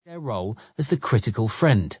role as the critical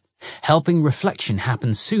friend, helping reflection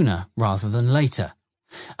happen sooner rather than later.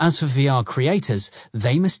 As for VR creators,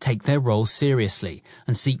 they must take their role seriously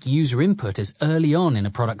and seek user input as early on in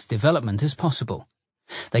a product's development as possible.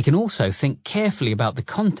 They can also think carefully about the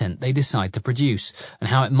content they decide to produce and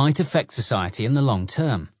how it might affect society in the long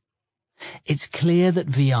term. It's clear that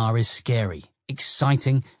VR is scary,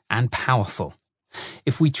 exciting, and powerful.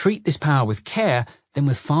 If we treat this power with care, then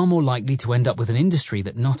we're far more likely to end up with an industry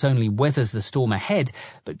that not only weathers the storm ahead,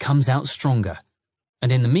 but comes out stronger.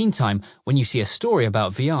 And in the meantime, when you see a story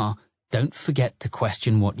about VR, don't forget to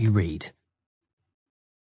question what you read.